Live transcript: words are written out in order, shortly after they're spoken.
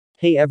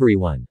Hey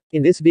everyone.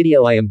 In this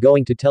video I am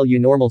going to tell you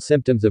normal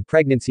symptoms of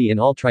pregnancy in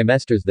all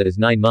trimesters, that is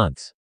 9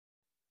 months.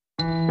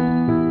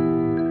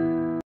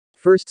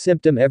 First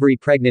symptom every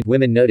pregnant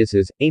woman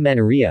notices,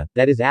 amenorrhea,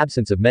 that is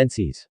absence of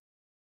menses.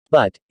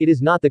 But, it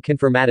is not the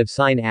confirmative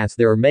sign as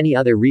there are many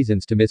other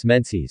reasons to miss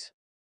menses.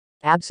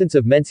 Absence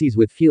of menses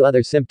with few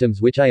other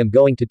symptoms which I am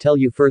going to tell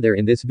you further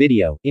in this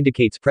video,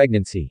 indicates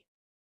pregnancy.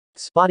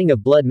 Spotting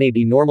of blood may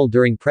be normal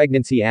during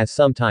pregnancy as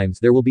sometimes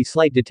there will be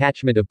slight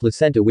detachment of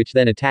placenta which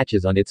then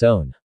attaches on its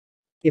own.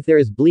 If there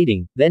is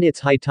bleeding, then it's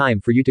high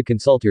time for you to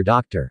consult your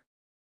doctor.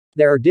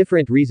 There are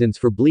different reasons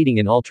for bleeding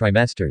in all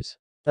trimesters,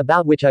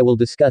 about which I will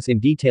discuss in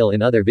detail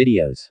in other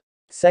videos.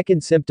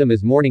 Second symptom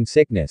is morning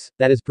sickness,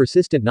 that is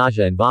persistent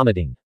nausea and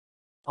vomiting.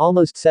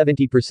 Almost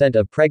 70%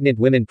 of pregnant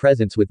women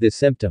presents with this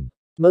symptom,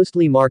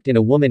 mostly marked in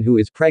a woman who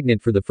is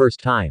pregnant for the first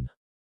time.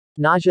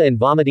 Nausea and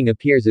vomiting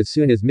appears as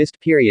soon as missed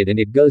period and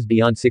it goes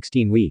beyond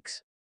 16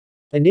 weeks.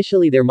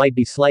 Initially there might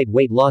be slight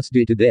weight loss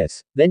due to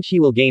this, then she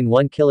will gain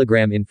 1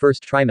 kilogram in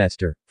first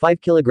trimester, 5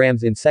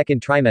 kilograms in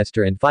second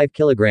trimester and 5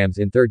 kilograms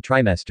in third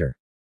trimester.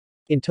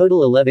 In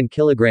total 11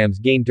 kilograms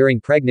gained during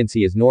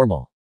pregnancy is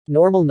normal.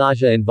 Normal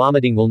nausea and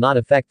vomiting will not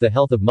affect the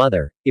health of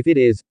mother. If it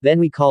is, then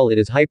we call it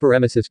as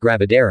hyperemesis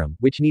gravidarum,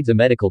 which needs a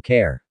medical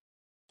care.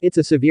 It's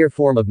a severe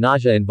form of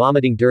nausea and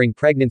vomiting during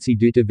pregnancy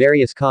due to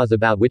various causes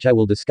about which I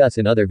will discuss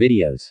in other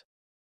videos.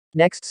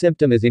 Next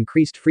symptom is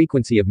increased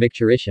frequency of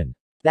micturition.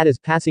 That is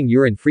passing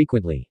urine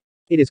frequently.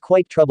 It is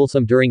quite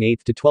troublesome during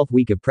 8th to 12th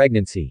week of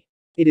pregnancy.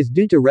 It is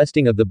due to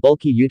resting of the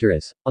bulky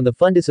uterus on the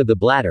fundus of the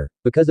bladder,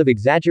 because of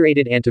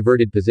exaggerated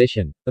anteverted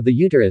position of the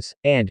uterus,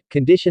 and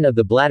condition of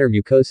the bladder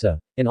mucosa,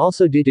 and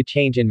also due to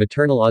change in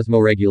maternal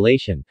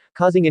osmoregulation,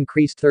 causing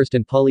increased thirst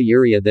and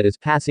polyuria, that is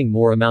passing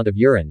more amount of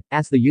urine.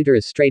 As the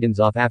uterus straightens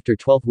off after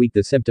 12th week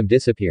the symptom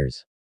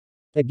disappears.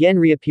 Again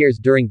reappears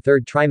during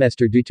third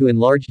trimester due to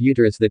enlarged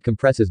uterus that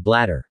compresses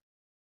bladder.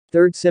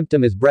 Third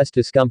symptom is breast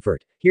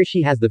discomfort. Here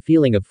she has the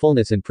feeling of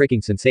fullness and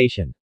pricking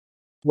sensation.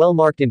 Well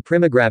marked in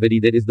primigravity,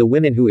 that is the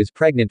women who is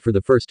pregnant for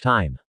the first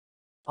time.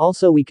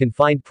 Also we can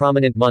find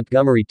prominent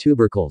Montgomery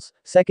tubercles,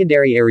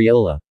 secondary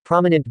areola,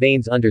 prominent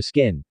veins under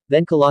skin,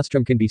 then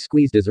colostrum can be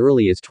squeezed as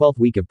early as 12th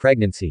week of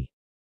pregnancy.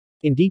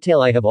 In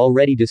detail I have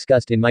already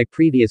discussed in my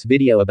previous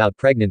video about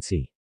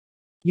pregnancy.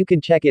 You can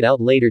check it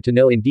out later to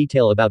know in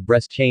detail about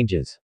breast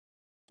changes.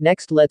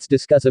 Next let's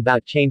discuss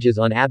about changes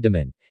on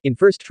abdomen. In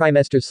first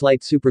trimester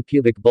slight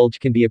suprapubic bulge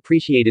can be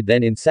appreciated,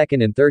 then in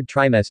second and third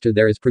trimester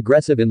there is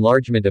progressive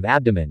enlargement of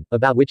abdomen,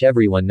 about which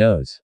everyone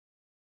knows.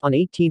 On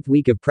 18th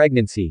week of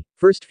pregnancy,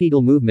 first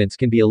fetal movements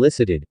can be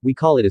elicited, we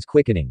call it as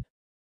quickening.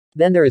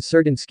 Then there is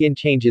certain skin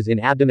changes in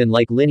abdomen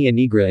like linea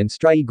nigra and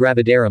striae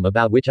gravidarum,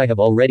 about which I have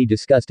already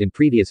discussed in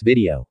previous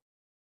video.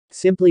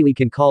 Simply we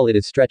can call it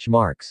as stretch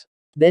marks.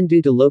 Then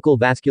due to local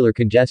vascular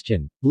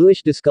congestion,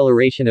 bluish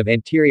discoloration of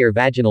anterior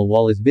vaginal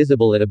wall is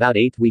visible at about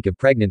 8th week of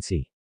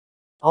pregnancy.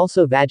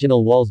 Also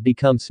vaginal walls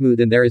become smooth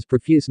and there is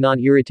profuse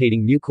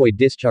non-irritating mucoid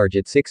discharge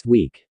at 6th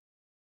week.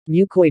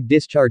 Mucoid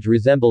discharge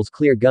resembles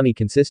clear gummy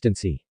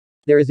consistency.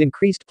 There is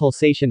increased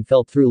pulsation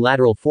felt through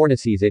lateral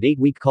fornices at 8th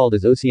week called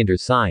as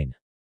Osiander's sign.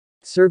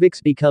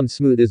 Cervix becomes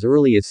smooth as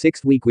early as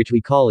 6th week, which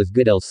we call as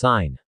Goodell's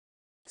sign.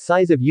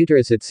 Size of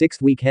uterus at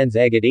 6th week, hen's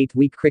egg at 8th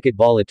week, cricket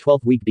ball at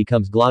 12th week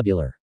becomes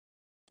globular.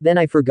 Then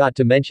I forgot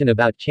to mention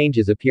about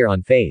changes appear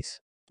on face.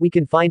 We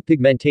can find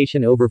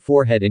pigmentation over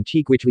forehead and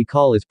cheek, which we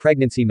call as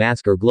pregnancy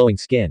mask or glowing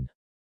skin.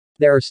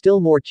 There are still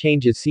more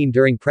changes seen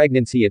during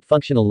pregnancy at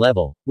functional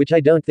level, which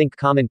I don't think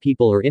common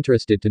people are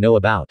interested to know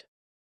about.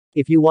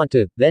 If you want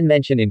to, then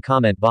mention in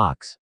comment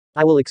box.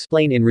 I will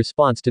explain in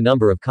response to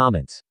number of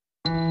comments.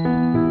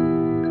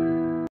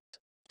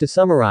 To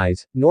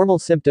summarize, normal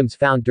symptoms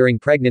found during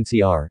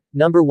pregnancy are: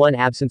 number 1,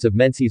 absence of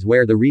menses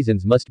where the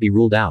reasons must be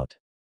ruled out.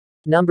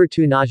 Number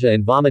 2, nausea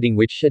and vomiting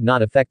which should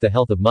not affect the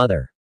health of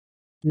mother.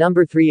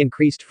 Number 3,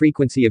 increased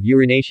frequency of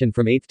urination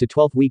from 8th to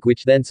 12th week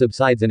which then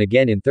subsides and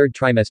again in third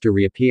trimester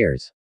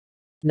reappears.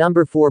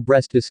 Number 4,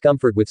 breast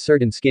discomfort with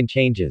certain skin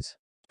changes.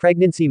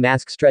 Pregnancy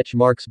mask, stretch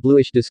marks,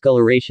 bluish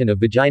discoloration of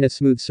vagina,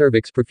 smooth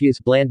cervix, profuse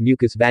bland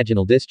mucus,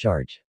 vaginal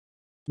discharge.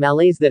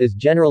 Malaise, that is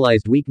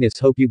generalized weakness.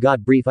 Hope you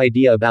got brief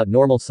idea about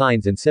normal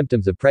signs and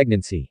symptoms of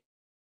pregnancy.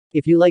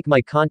 If you like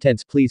my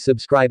contents, please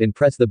subscribe and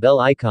press the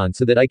bell icon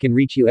so that I can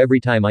reach you every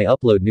time I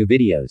upload new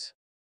videos.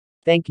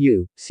 Thank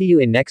you. See you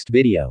in next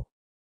video.